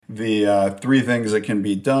The three things that can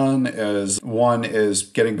be done is one is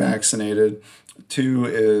getting vaccinated. Two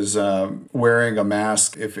is wearing a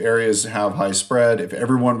mask if areas have high spread. If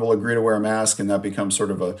everyone will agree to wear a mask and that becomes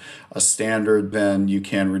sort of a standard, then you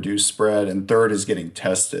can reduce spread. And third is getting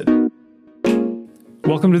tested.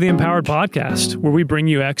 Welcome to the Empowered Podcast, where we bring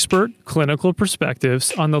you expert clinical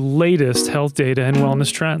perspectives on the latest health data and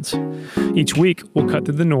wellness trends. Each week, we'll cut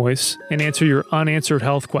through the noise and answer your unanswered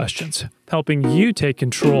health questions, helping you take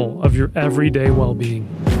control of your everyday well-being.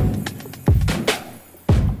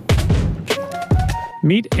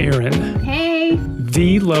 Meet Erin. Hey.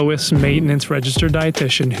 The lowest maintenance registered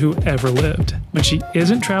dietitian who ever lived. When she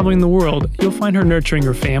isn't traveling the world, you'll find her nurturing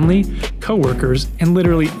her family, coworkers, and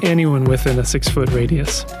literally anyone within a 6-foot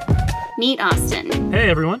radius. Meet Austin. Hey,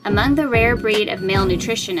 everyone. Among the rare breed of male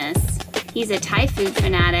nutritionists, he's a Thai food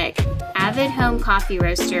fanatic, avid home coffee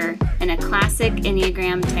roaster, and a classic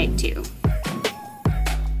Enneagram Type 2.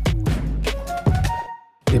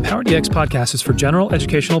 The Empowered EX podcast is for general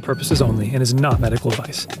educational purposes only and is not medical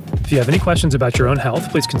advice. If you have any questions about your own health,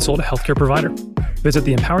 please consult a healthcare provider. Visit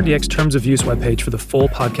the Empowered EX Terms of Use webpage for the full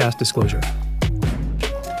podcast disclosure.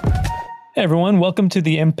 Hey everyone, welcome to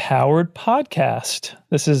the Empowered Podcast.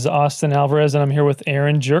 This is Austin Alvarez and I'm here with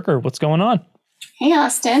Erin Jerker. What's going on? Hey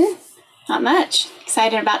Austin, not much.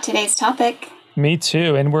 Excited about today's topic. Me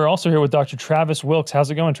too. And we're also here with Dr. Travis Wilkes. How's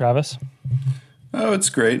it going, Travis? Oh, it's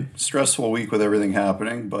great. Stressful week with everything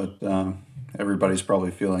happening, but everybody's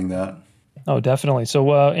probably feeling that. Oh, definitely.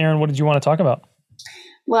 So, Erin, what did you want to talk about?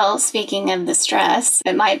 Well, speaking of the stress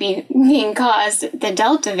that might be being caused, the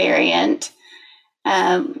Delta variant,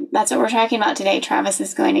 that's what we're talking about today. Travis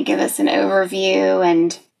is going to give us an overview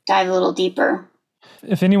and dive a little deeper.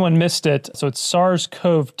 If anyone missed it, so it's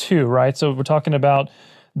SARS-CoV-2, right? So we're talking about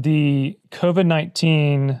the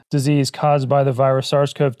COVID-19 disease caused by the virus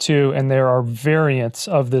SARS-CoV-2, and there are variants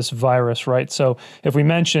of this virus, right? So if we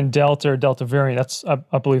mention Delta or Delta variant,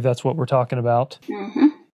 I believe that's what we're talking about. Mm-hmm.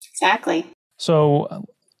 Exactly. So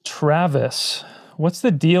Travis, what's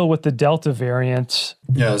the deal with the Delta variant?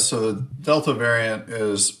 Yeah, so the Delta variant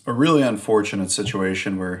is a really unfortunate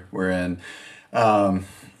situation we're in.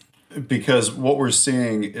 Because what we're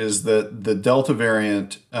seeing is that the Delta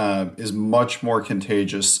variant is much more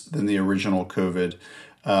contagious than the original COVID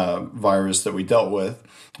virus that we dealt with.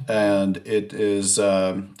 And it is,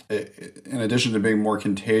 in addition to being more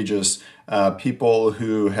contagious, people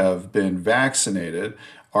who have been vaccinated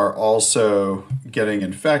are also getting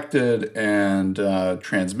infected and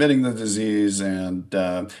transmitting the disease and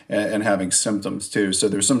having symptoms too. So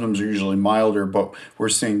their symptoms are usually milder, but we're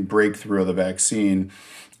seeing breakthrough of the vaccine.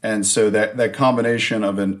 And so that combination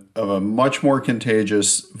of a much more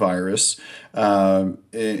contagious virus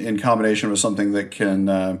in combination with something that can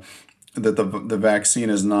that the vaccine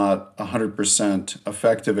is not 100%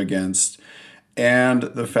 effective against, and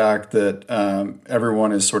the fact that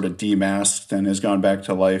everyone is sort of demasked and has gone back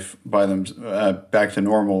to life by them, back to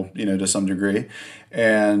normal, to some degree,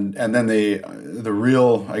 and then the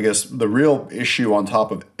real issue on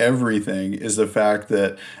top of everything is the fact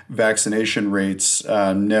that vaccination rates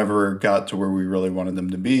never got to where we really wanted them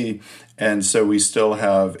to be, and so we still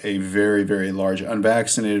have a very, very large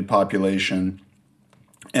unvaccinated population.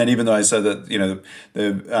 And even though I said that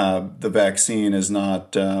the vaccine is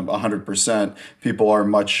not 100%, people are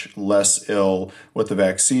much less ill with the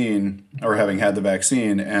vaccine or having had the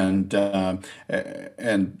vaccine, and I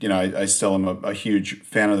still am a huge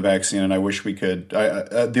fan of the vaccine, and I wish we could.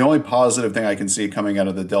 The only positive thing I can see coming out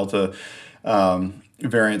of the Delta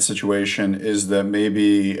variant situation is that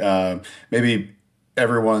maybe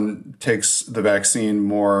everyone takes the vaccine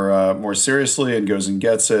more seriously and goes and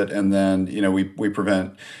gets it, and then we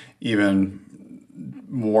prevent even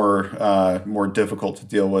more difficult to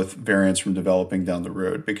deal with variants from developing down the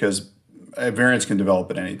road, because variants can develop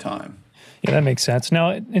at any time. Yeah, that makes sense.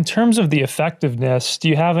 Now, in terms of the effectiveness, do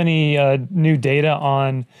you have any new data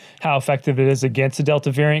on how effective it is against the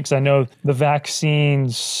Delta variant? Because I know the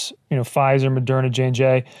vaccines, Pfizer, Moderna,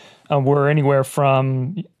 J&J, were anywhere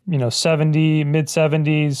from mid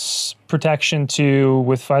 70s protection to,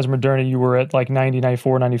 with Pfizer, Moderna, you were at like 90,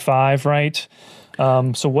 94, 95, right?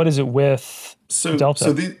 So what is it with Delta?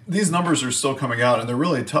 So these numbers are still coming out, and they're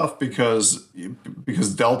really tough because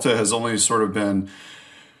Delta has only sort of been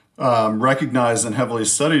recognized and heavily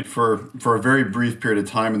studied for a very brief period of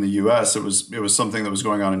time in the U.S. It was something that was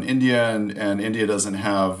going on in India, and India doesn't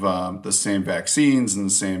have the same vaccines and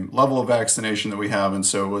the same level of vaccination that we have, and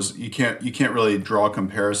so you can't really draw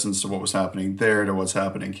comparisons to what was happening there to what's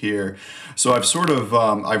happening here. So I've sort of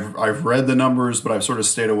I've read the numbers, but I've sort of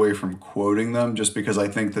stayed away from quoting them just because I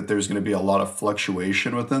think that there's going to be a lot of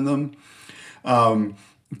fluctuation within them.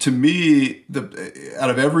 to me, out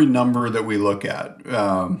of every number that we look at,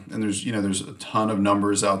 and there's a ton of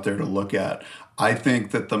numbers out there to look at. I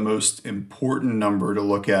think that the most important number to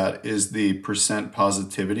look at is the percent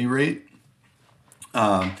positivity rate,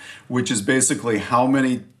 which is basically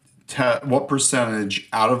what percentage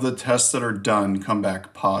out of the tests that are done come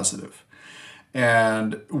back positive.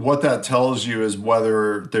 And what that tells you is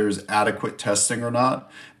whether there's adequate testing or not.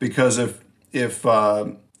 Because if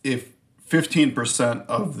 15%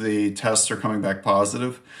 of the tests are coming back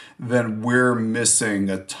positive, then we're missing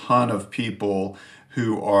a ton of people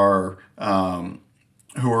who are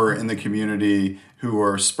in the community who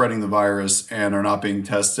are spreading the virus and are not being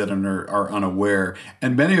tested and are unaware.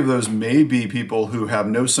 And many of those may be people who have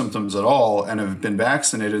no symptoms at all and have been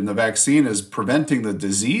vaccinated, and the vaccine is preventing the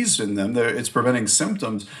disease in them. It's preventing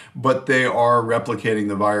symptoms, but they are replicating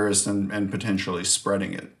the virus and potentially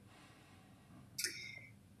spreading it.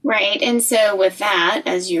 Right. And so with that,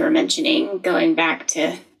 as you were mentioning, going back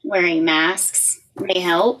to wearing masks may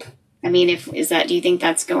help. I mean, do you think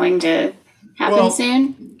that's going to happen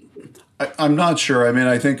soon? I'm not sure. I mean,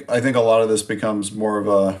 I think a lot of this becomes more of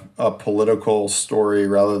a political story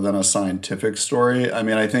rather than a scientific story. I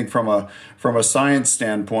mean, I think from a science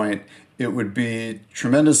standpoint, it would be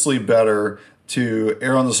tremendously better to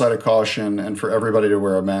err on the side of caution and for everybody to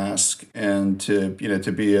wear a mask and to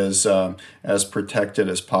be as protected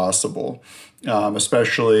as possible,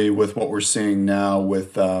 especially with what we're seeing now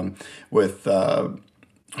with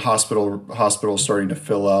hospitals starting to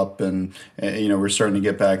fill up, and we're starting to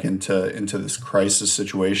get back into this crisis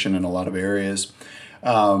situation in a lot of areas.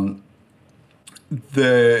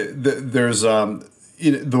 There's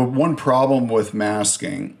the one problem with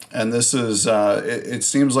masking, and this is it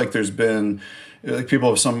seems like there's been people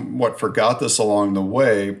have somewhat forgot this along the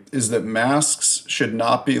way, is that masks should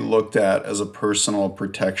not be looked at as a personal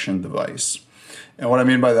protection device. And what I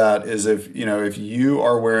mean by that is if you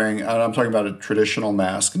are wearing, and I'm talking about a traditional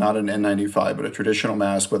mask, not an N95, but a traditional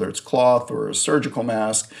mask, whether it's cloth or a surgical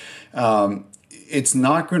mask, it's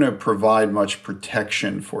not going to provide much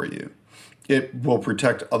protection for you. It will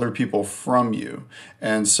protect other people from you.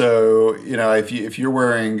 And so, if you're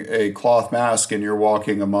wearing a cloth mask and you're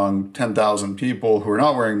walking among 10,000 people who are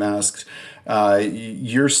not wearing masks,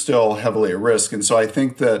 you're still heavily at risk. And so I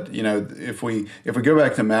think that, if we go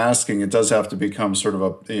back to masking, it does have to become sort of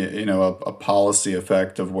a policy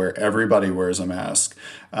effect of where everybody wears a mask,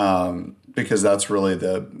 because that's really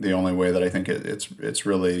the only way that I think it's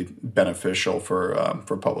really beneficial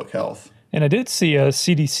for public health. And I did see a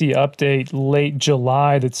CDC update late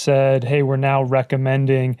July that said, hey, we're now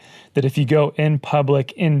recommending that if you go in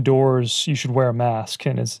public indoors, you should wear a mask.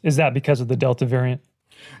 And is that because of the Delta variant?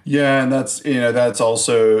 Yeah, and that's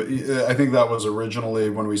also, I think that was originally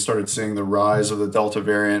when we started seeing the rise of the Delta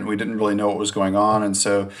variant. We didn't really know what was going on, and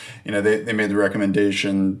so they made the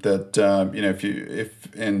recommendation that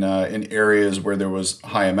if in areas where there was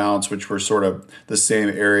high amounts, which were sort of the same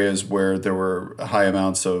areas where there were high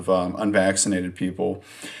amounts of unvaccinated people,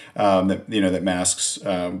 that masks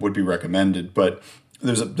would be recommended. But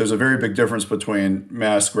there's a very big difference between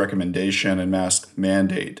mask recommendation and mask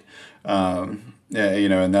mandate.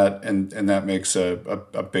 And that makes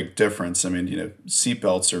a big difference. I mean,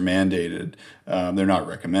 seatbelts are mandated; they're not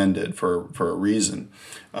recommended for a reason.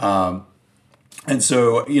 And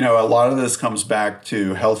so, a lot of this comes back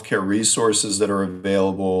to healthcare resources that are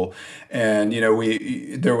available, and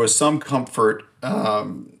there was some comfort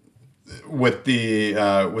with the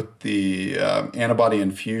antibody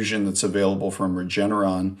infusion that's available from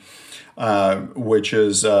Regeneron, which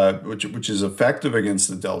is effective against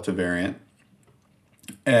the Delta variant.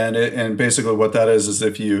 And basically what that is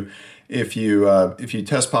if you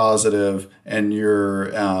test positive and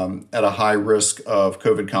you're at a high risk of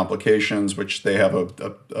COVID complications, which they have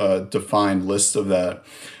a defined list of that,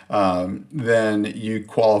 then you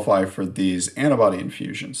qualify for these antibody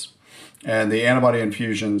infusions. And the antibody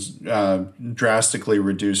infusions drastically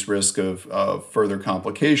reduce risk of further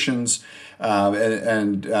complications.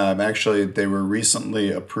 Actually, they were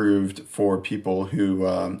recently approved for people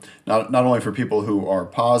who, not only for people who are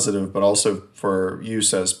positive, but also for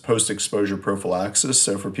use as post-exposure prophylaxis.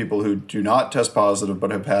 So for people who do not test positive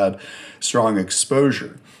but have had strong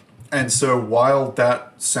exposure. And so while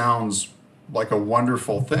that sounds like a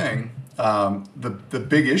wonderful thing, the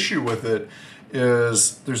big issue with it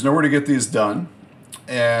is there's nowhere to get these done,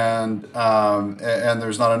 and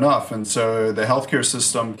there's not enough, and so the healthcare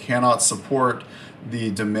system cannot support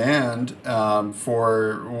the demand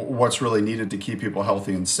for what's really needed to keep people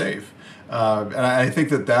healthy and safe. And I think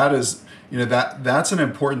that is that's an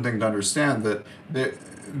important thing to understand, that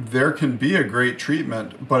there can be a great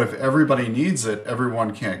treatment, but if everybody needs it,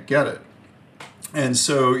 everyone can't get it. And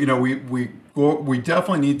so, we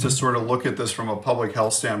definitely need to sort of look at this from a public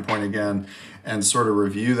health standpoint again, and sort of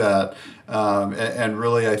review that, and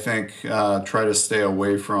really, I think, try to stay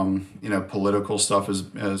away from political stuff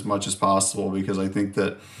as much as possible, because I think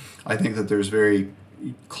that there's very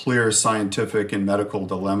clear scientific and medical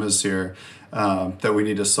dilemmas here that we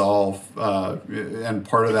need to solve, and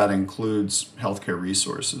part of that includes healthcare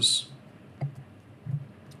resources.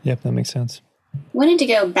 Yep, that makes sense. Wanted to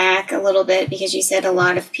go back a little bit because you said a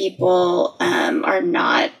lot of people are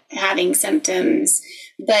not having symptoms,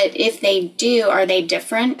 but if they do, are they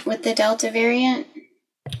different with the Delta variant?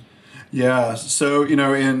 Yeah, so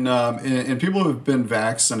in people who have been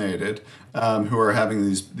vaccinated, who are having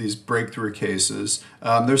these breakthrough cases,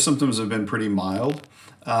 their symptoms have been pretty mild.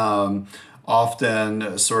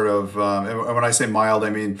 Often sort of, and when I say mild, I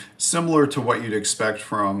mean similar to what you'd expect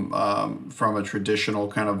from a traditional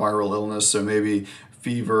kind of viral illness. So maybe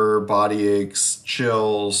fever, body aches,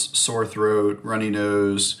 chills, sore throat, runny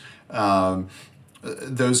nose,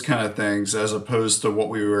 those kind of things, as opposed to what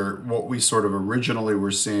we sort of originally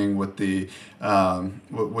were seeing with the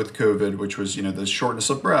with COVID, which was the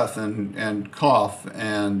shortness of breath and cough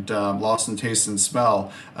and loss in taste and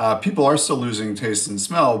smell. People are still losing taste and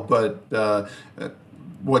smell, but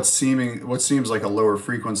what seems like a lower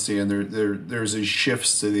frequency, and there's these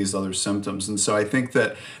shifts to these other symptoms. And so I think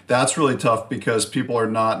that's really tough, because people are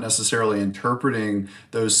not necessarily interpreting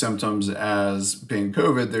those symptoms as being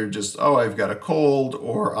COVID. They're just, oh, I've got a cold,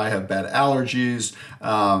 or I have bad allergies,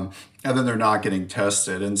 and then they're not getting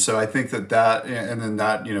tested. And so I think that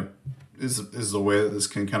is the way that this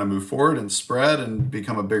can kind of move forward and spread and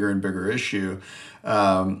become a bigger and bigger issue.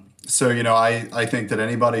 So, I think that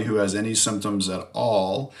anybody who has any symptoms at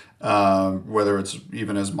all, whether it's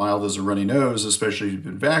even as mild as a runny nose, especially if you've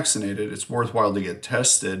been vaccinated, it's worthwhile to get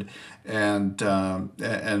tested and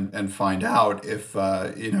find out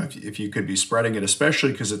if you could be spreading it,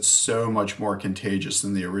 especially because it's so much more contagious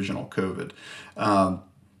than the original COVID.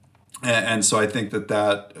 And so I think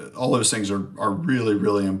that all those things are really,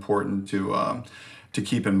 really important to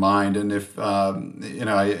keep in mind. And if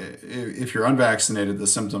you're unvaccinated, the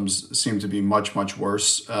symptoms seem to be much, much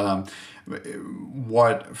worse. From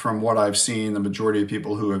what I've seen, the majority of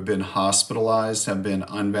people who have been hospitalized have been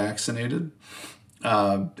unvaccinated.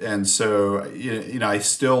 And so, I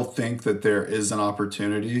still think that there is an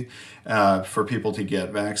opportunity for people to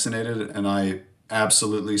get vaccinated. And I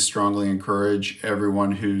absolutely strongly encourage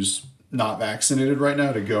everyone who's not vaccinated right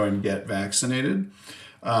now to go and get vaccinated.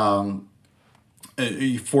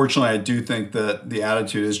 Fortunately, I do think that the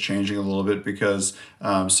attitude is changing a little bit, because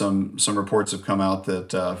some reports have come out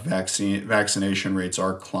that vaccination rates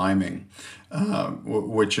are climbing,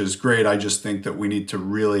 which is great. I just think that we need to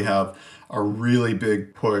really have a really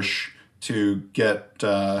big push to get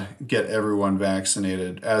everyone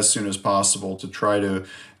vaccinated as soon as possible, to try to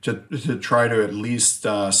at least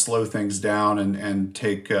slow things down and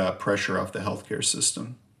take pressure off the healthcare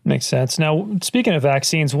system. Makes sense. Now, speaking of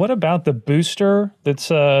vaccines, what about the booster? That's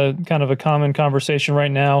kind of a common conversation right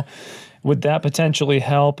now. Would that potentially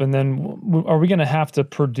help? And then, are we going to have to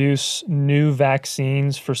produce new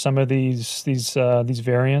vaccines for some of these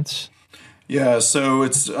variants? Yeah, so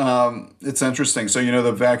it's interesting. So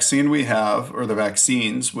the vaccine we have, or the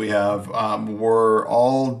vaccines we have, were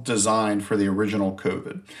all designed for the original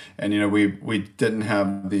COVID, and we didn't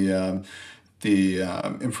have the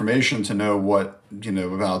information to know what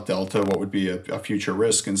about Delta, what would be a future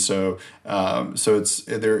risk, and so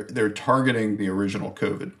they're targeting the original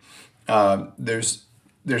COVID.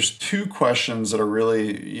 There's two questions that are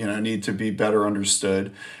really need to be better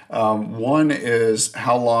understood. One is,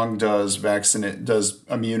 how long does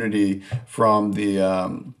immunity from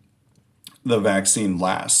the vaccine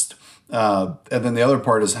last? And then the other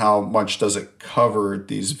part is, how much does it cover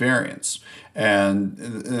these variants? And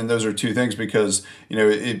those are two things, because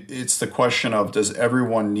it's the question of, does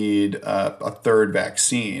everyone need a third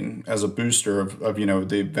vaccine as a booster of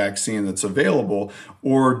the vaccine that's available,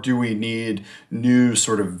 or do we need new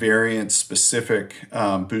sort of variant specific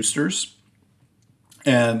boosters?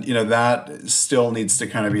 And that still needs to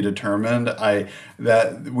kind of be determined.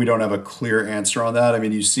 That we don't have a clear answer on that. I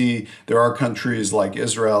mean, you see, there are countries like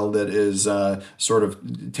Israel that is sort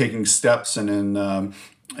of taking steps, and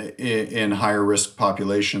in higher risk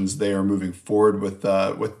populations, they are moving forward with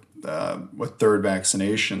third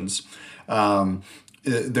vaccinations.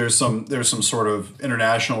 There's some sort of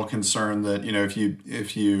international concern that if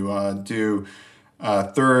you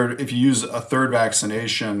use a third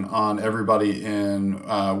vaccination on everybody in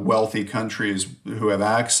wealthy countries who have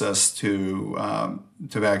access to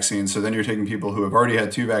to vaccines. So then you're taking people who have already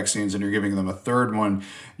had two vaccines and you're giving them a third one.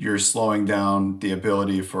 You're slowing down the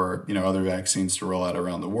ability for, other vaccines to roll out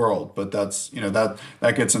around the world. But that's,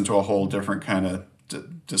 that gets into a whole different kind of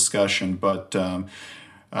discussion. But no,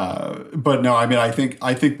 I mean, I think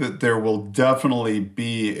that there will definitely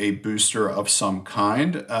be a booster of some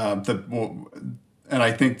kind that will. And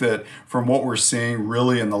I think that from what we're seeing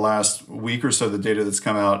really in the last week or so, the data that's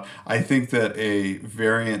come out, I think that a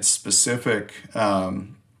variant-specific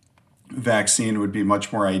vaccine would be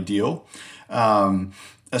much more ideal,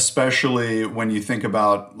 especially when you think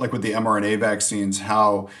about, like with the mRNA vaccines,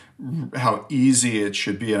 how easy it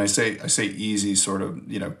should be. And I say easy, sort of,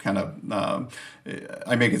 kind of.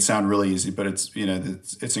 I make it sound really easy, but it's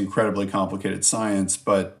it's incredibly complicated science.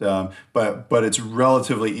 But it's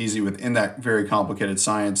relatively easy within that very complicated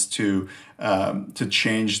science to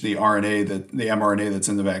change the mRNA that's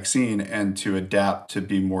in the vaccine and to adapt to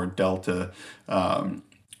be more Delta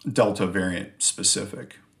variant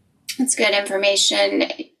specific. That's good information.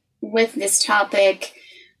 With this topic,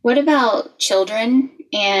 what about children?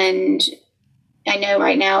 And I know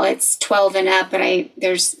right now it's 12 and up, but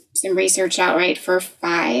there's some research out right for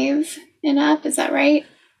 5 and up. Is that right?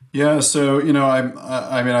 Yeah. So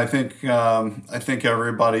I think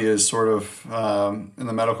everybody is sort of in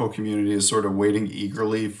the medical community is sort of waiting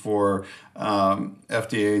eagerly for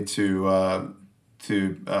FDA to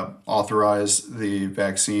authorize the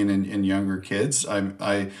vaccine in younger kids.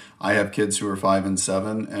 I have kids who are 5 and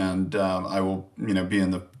 7, and I will be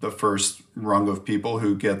in the first rung of people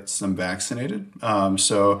who gets them vaccinated.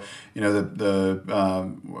 So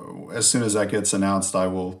as soon as that gets announced, I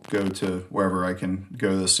will go to wherever I can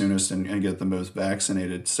go the soonest and get the most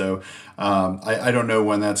vaccinated. So I don't know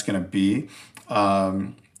when that's going to be.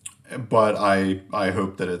 But I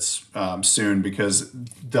hope that it's soon, because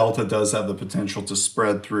Delta does have the potential to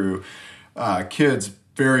spread through kids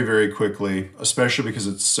very, very quickly, especially because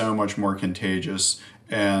it's so much more contagious,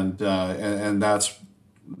 and that's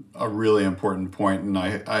a really important point. And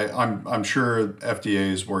I'm sure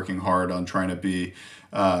FDA is working hard on trying to be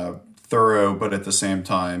thorough, but at the same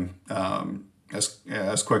time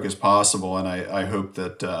as quick as possible. And I hope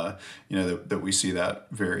that that we see that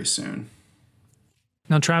very soon.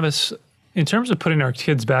 Now, Travis, in terms of putting our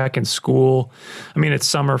kids back in school, I mean, it's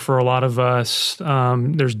summer for a lot of us.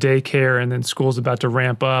 There's daycare, and then school's about to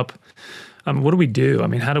ramp up. What do we do? I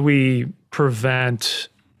mean, how do we prevent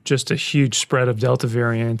just a huge spread of Delta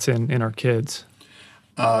variant in our kids?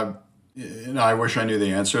 I wish I knew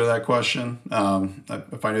the answer to that question.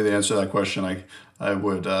 If I knew the answer to that question, I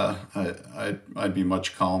would I'd be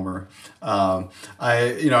much calmer. I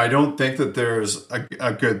don't think that there's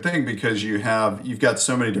a good thing, because you've got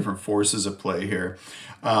so many different forces at play here.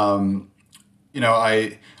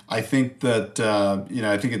 I think that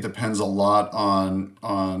I think it depends a lot on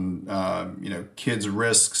kids'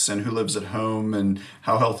 risks and who lives at home and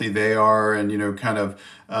how healthy they are, and kind of.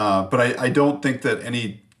 But I don't think that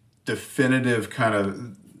any definitive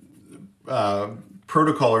kind of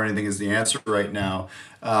protocol or anything is the answer right now,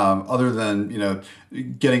 other than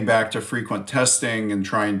getting back to frequent testing and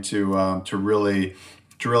trying to really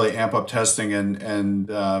amp up testing and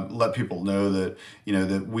let people know that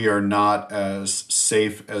that we are not as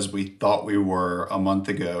safe as we thought we were a month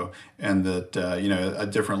ago, and that a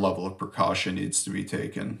different level of precaution needs to be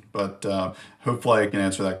taken. But hopefully I can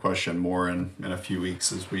answer that question more in a few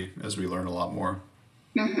weeks as we learn a lot more.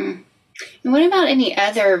 Mm-hmm. And what about any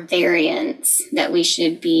other variants that we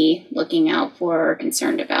should be looking out for or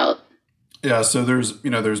concerned about? Yeah, so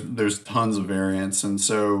there's tons of variants, and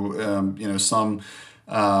so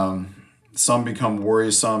some become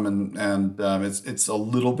worrisome, and it's a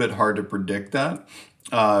little bit hard to predict that.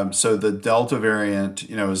 So the Delta variant,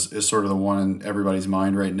 is sort of the one in everybody's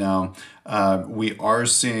mind right now. We are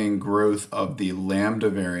seeing growth of the Lambda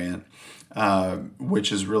variant,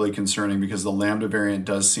 which is really concerning, because the Lambda variant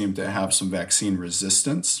does seem to have some vaccine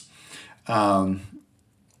resistance. So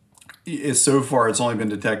far, it's only been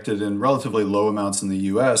detected in relatively low amounts in the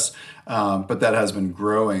U.S., but that has been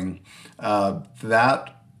growing.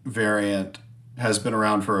 That variant has been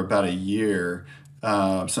around for about a year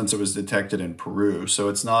since it was detected in Peru. So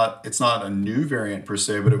it's not a new variant per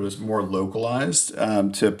se, but it was more localized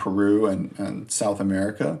to Peru and South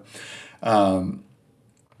America.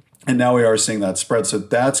 And now we are seeing that spread, so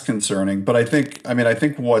that's concerning. But I think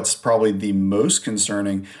what's probably the most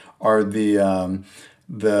concerning are the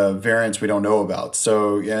variants we don't know about.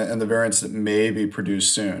 So and the variants that may be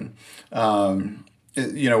produced soon. One of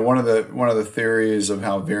the theories of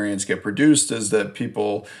how variants get produced is that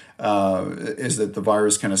the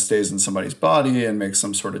virus kind of stays in somebody's body and makes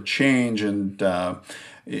some sort of change, and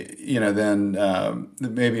then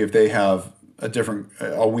maybe if they have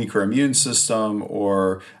a weaker immune system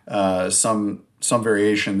or some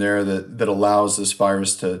variation there that allows this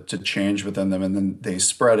virus to change within them, and then they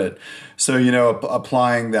spread it. So,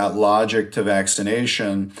 applying that logic to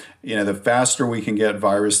vaccination, the faster we can get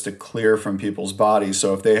virus to clear from people's bodies.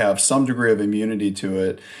 So if they have some degree of immunity to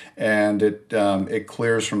it and it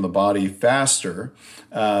clears from the body faster,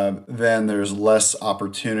 then there's less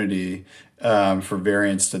opportunity for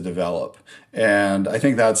variants to develop. And I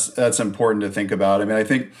think that's important to think about. I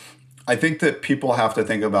mean, I think that people have to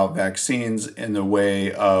think about vaccines in the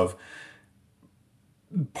way of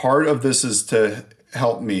part of this is to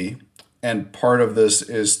help me and part of this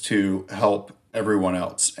is to help everyone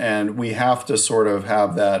else. And we have to sort of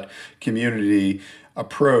have that community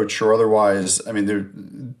approach, or otherwise, I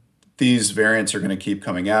mean, these variants are going to keep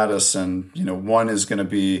coming at us, and one is going to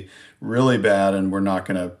be really bad and we're not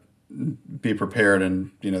going to be prepared,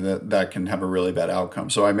 and that can have a really bad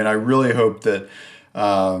outcome. So I mean, I really hope that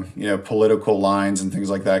political lines and things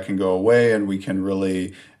like that can go away, and we can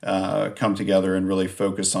really come together and really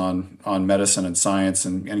focus on medicine and science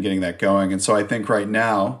and getting that going. And so I think right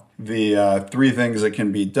now the three things that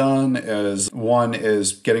can be done is, one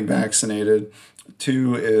is getting vaccinated.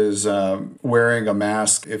 Two is wearing a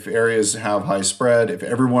mask if areas have high spread. If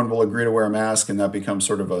everyone will agree to wear a mask and that becomes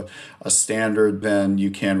sort of a standard, then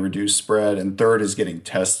you can reduce spread. And third is getting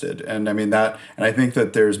tested. And I mean and I think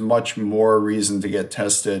that there's much more reason to get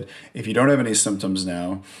tested if you don't have any symptoms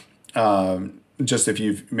now. Just if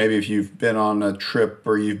you've been on a trip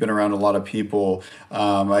or you've been around a lot of people,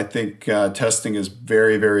 I think testing is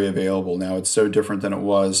very, very available now. It's so different than it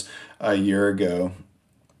was a year ago,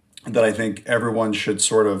 that I think everyone should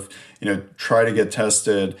sort of, try to get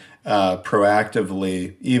tested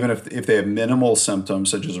proactively, even if they have minimal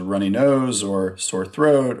symptoms such as a runny nose or sore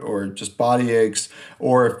throat or just body aches,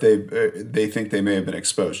 or if they think they may have been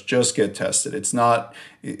exposed. Just get tested. It's not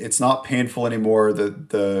painful anymore.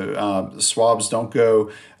 The swabs don't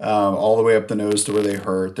go all the way up the nose to where they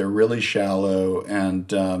hurt. They're really shallow,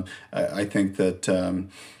 and I think that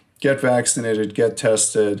get vaccinated, get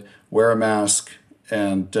tested, wear a mask.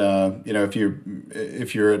 And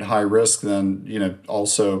if you're at high risk, then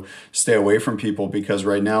also stay away from people, because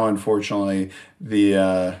right now, unfortunately,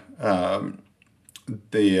 the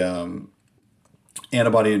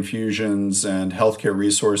antibody infusions and healthcare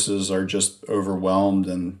resources are just overwhelmed,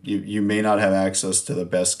 and you may not have access to the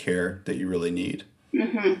best care that you really need.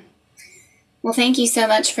 Mm-hmm. Well, thank you so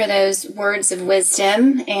much for those words of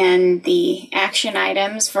wisdom and the action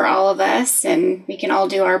items for all of us, and we can all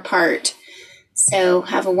do our part. So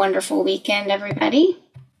have a wonderful weekend, everybody.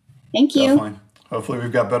 Thank you. Definitely. Hopefully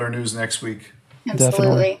we've got better news next week. Absolutely.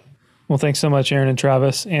 Definitely. Well, thanks so much, Aaron and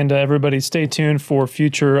Travis. And everybody stay tuned for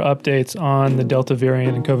future updates on the Delta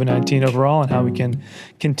variant and COVID-19 overall and how we can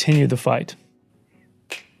continue the fight.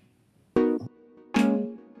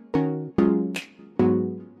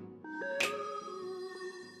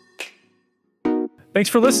 Thanks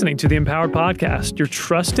for listening to the Empowered Podcast, your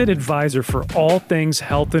trusted advisor for all things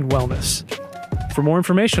health and wellness. For more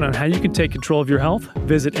information on how you can take control of your health,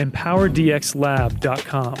 visit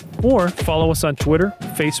empowerdxlab.com or follow us on Twitter,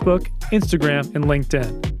 Facebook, Instagram, and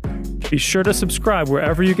LinkedIn. Be sure to subscribe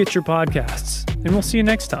wherever you get your podcasts, and we'll see you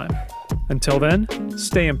next time. Until then,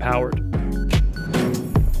 stay empowered.